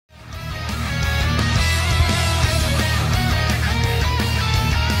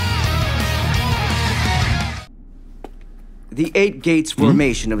The Eight Gates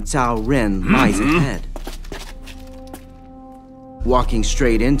formation of Cao Ren lies ahead. Walking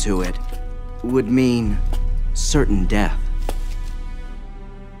straight into it would mean certain death.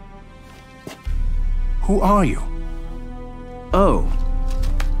 Who are you? Oh.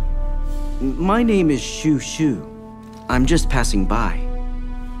 My name is Shu Shu. I'm just passing by.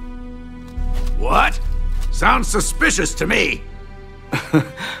 What? Sounds suspicious to me.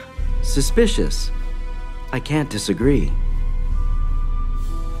 Suspicious? I can't disagree.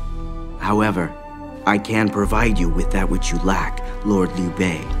 However, I can provide you with that which you lack, Lord Liu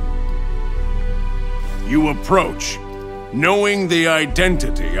Bei. You approach, knowing the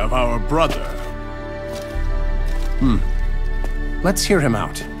identity of our brother. Let's hear him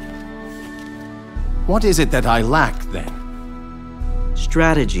out. What is it that I lack, then?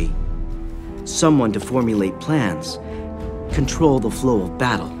 Strategy. Someone to formulate plans. Control the flow of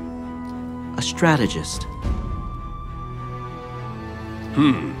battle. A strategist.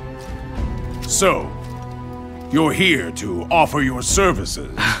 So, you're here to offer your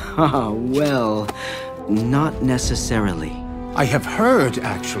services? Well, not necessarily. I have heard,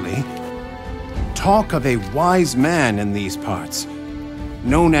 actually, talk of a wise man in these parts,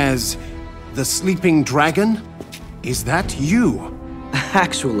 known as the Sleeping Dragon? Is that you?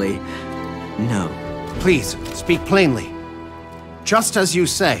 Actually, no. Please, speak plainly. Just as you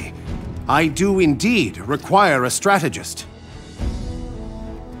say, I do indeed require a strategist.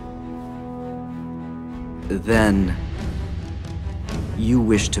 Then, you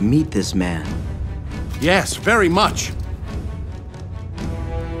wish to meet this man? Yes, very much.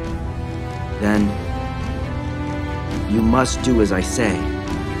 Then, you must do as I say.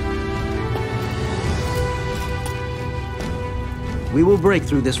 We will break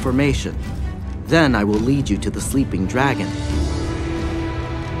through this formation. Then I will lead you to the Sleeping Dragon.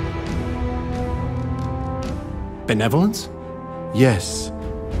 Benevolence? Yes,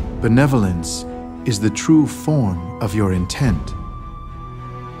 benevolence is the true form of your intent.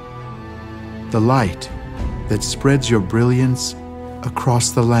 The light that spreads your brilliance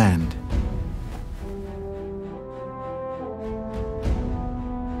across the land.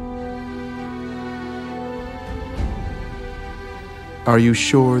 Are you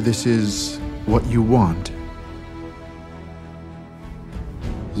sure this is what you want?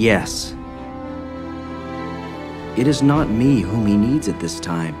 Yes. It is not me whom he needs at this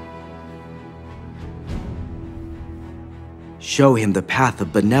time. Show him the path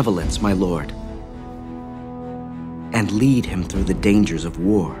of benevolence, my lord, and lead him through the dangers of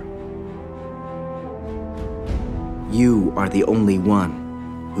war. You are the only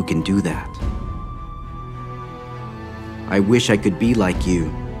one who can do that. I wish I could be like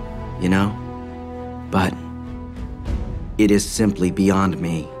you, you know? But it is simply beyond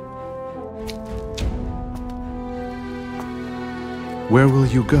me. Where will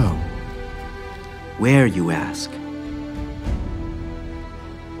you go? Where, you ask?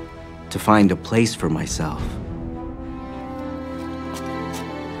 To find a place for myself.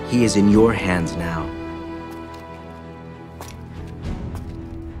 He is in your hands now.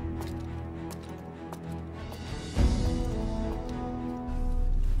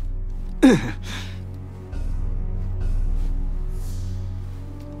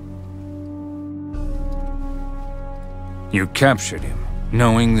 You captured him,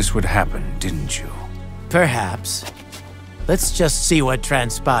 knowing this would happen, didn't you? Perhaps. Let's just see what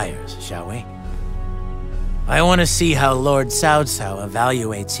transpires, shall we? I want to see how Lord Cao Cao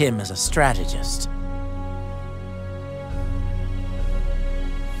evaluates him as a strategist.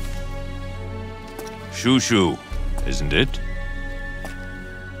 Shu Shu, isn't it?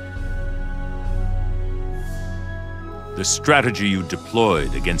 The strategy you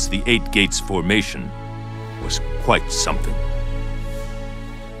deployed against the Eight Gates formation was quite something.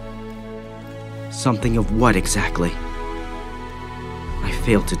 Something of what exactly? I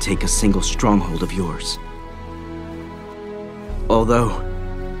failed to take a single stronghold of yours. Although,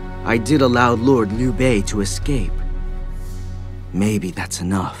 I did allow Lord Liu Bei to escape. Maybe that's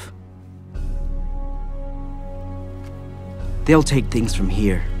enough. They'll take things from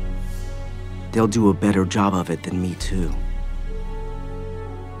here. They'll do a better job of it than me too.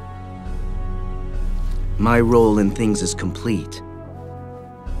 My role in things is complete.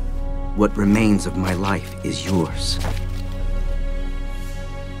 What remains of my life is yours.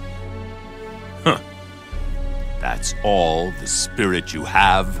 Huh. That's all the spirit you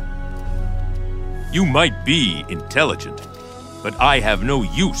have? You might be intelligent, but I have no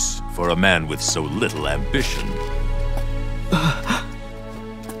use for a man with so little ambition.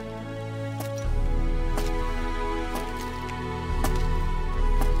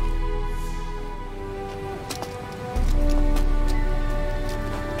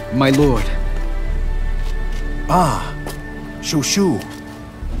 my lord. Ah, Shu.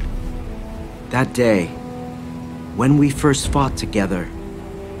 That day, when we first fought together,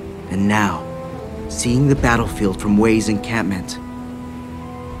 and now, seeing the battlefield from Wei's encampment,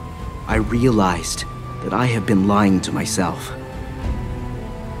 I realized that I have been lying to myself.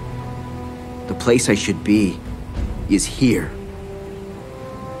 The place I should be is here.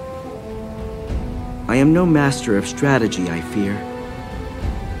 I am no master of strategy, I fear.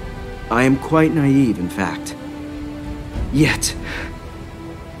 I am quite naive, in fact. Yet,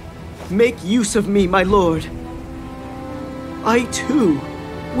 make use of me, my lord. I, too,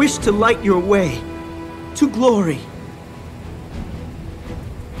 wish to light your way to glory.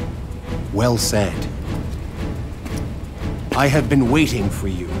 Well said. I have been waiting for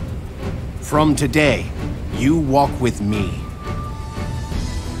you. From today, you walk with me.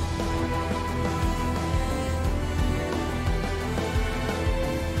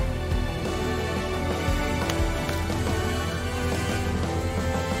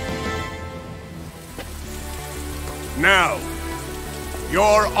 Now,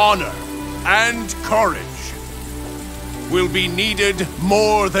 your honor and courage will be needed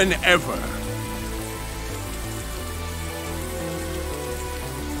more than ever.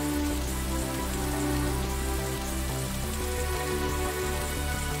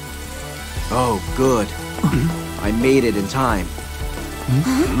 Oh, good. I made it in time.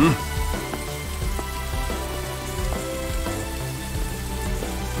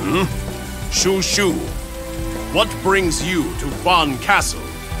 Shu, what brings you to Ban Castle?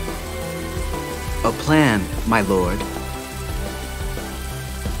 A plan, my lord.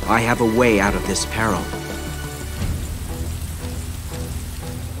 I have a way out of this peril.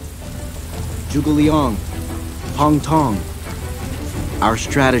 Zhuge Liang, Hong Tong. Our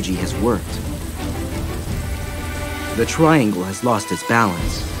strategy has worked. The triangle has lost its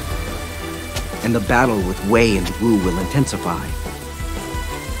balance, and the battle with Wei and Wu will intensify.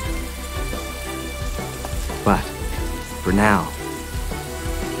 But, for now,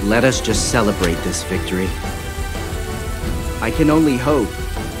 let us just celebrate this victory. I can only hope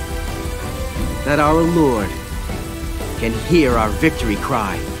that our Lord can hear our victory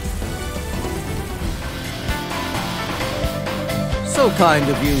cry. So kind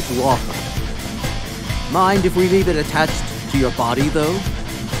of you to offer. Mind if we leave it attached to your body, though?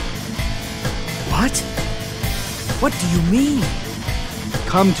 What? What do you mean?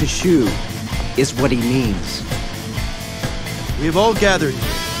 Come to Shu is what he means. We've all gathered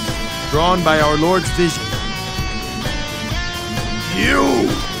here, drawn by our Lord's vision. You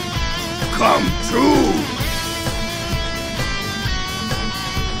come true!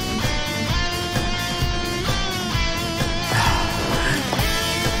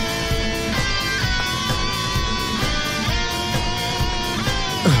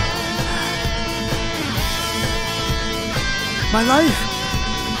 My life,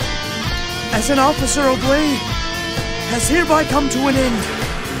 as an officer of Wei, has hereby come to an end.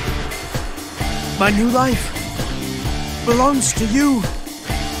 My new life belongs to you.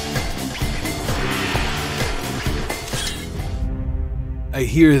 I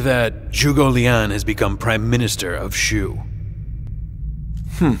hear that Zhuge Liang has become Prime Minister of Shu.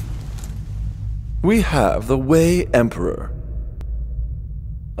 We have the Wei Emperor,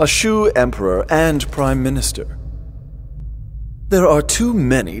 a Shu Emperor and Prime Minister. There are too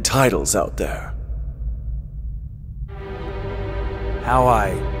many titles out there. How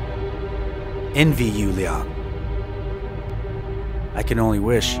I envy you, Liang. I can only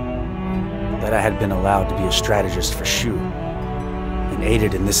wish that I had been allowed to be a strategist for Shu and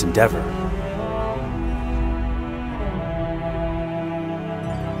aided in this endeavor.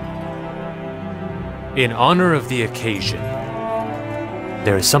 In honor of the occasion,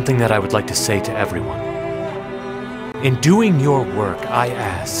 there is something that I would like to say to everyone. In doing your work, I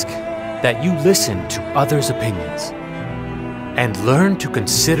ask that you listen to others' opinions and learn to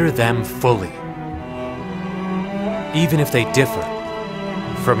consider them fully. Even if they differ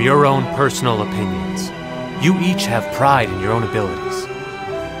from your own personal opinions, you each have pride in your own abilities.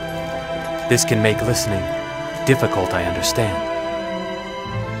 This can make listening difficult, I understand.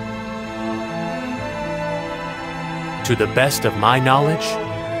 To the best of my knowledge,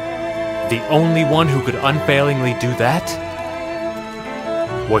 the only one who could unfailingly do that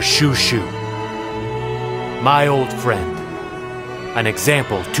was Shu, my old friend, an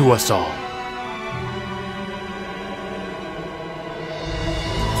example to us all.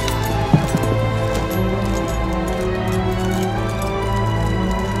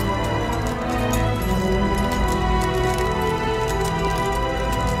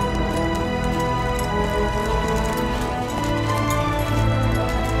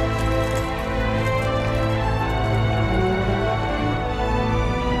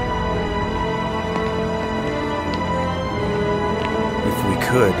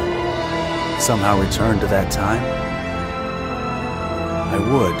 could somehow return to that time, I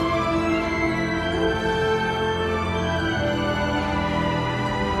would.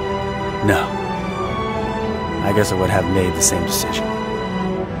 No. I guess I would have made the same decision.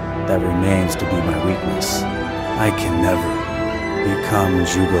 That remains to be my weakness. I can never become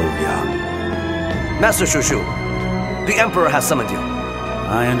Zhuge Liang. Master Shu Shu, the Emperor has summoned you.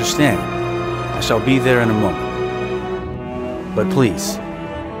 I understand. I shall be there in a moment. But please,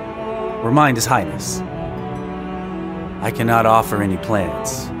 remind His Highness. I cannot offer any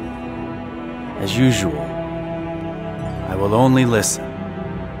plans. As usual, I will only listen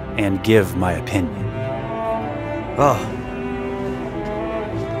and give my opinion. Oh,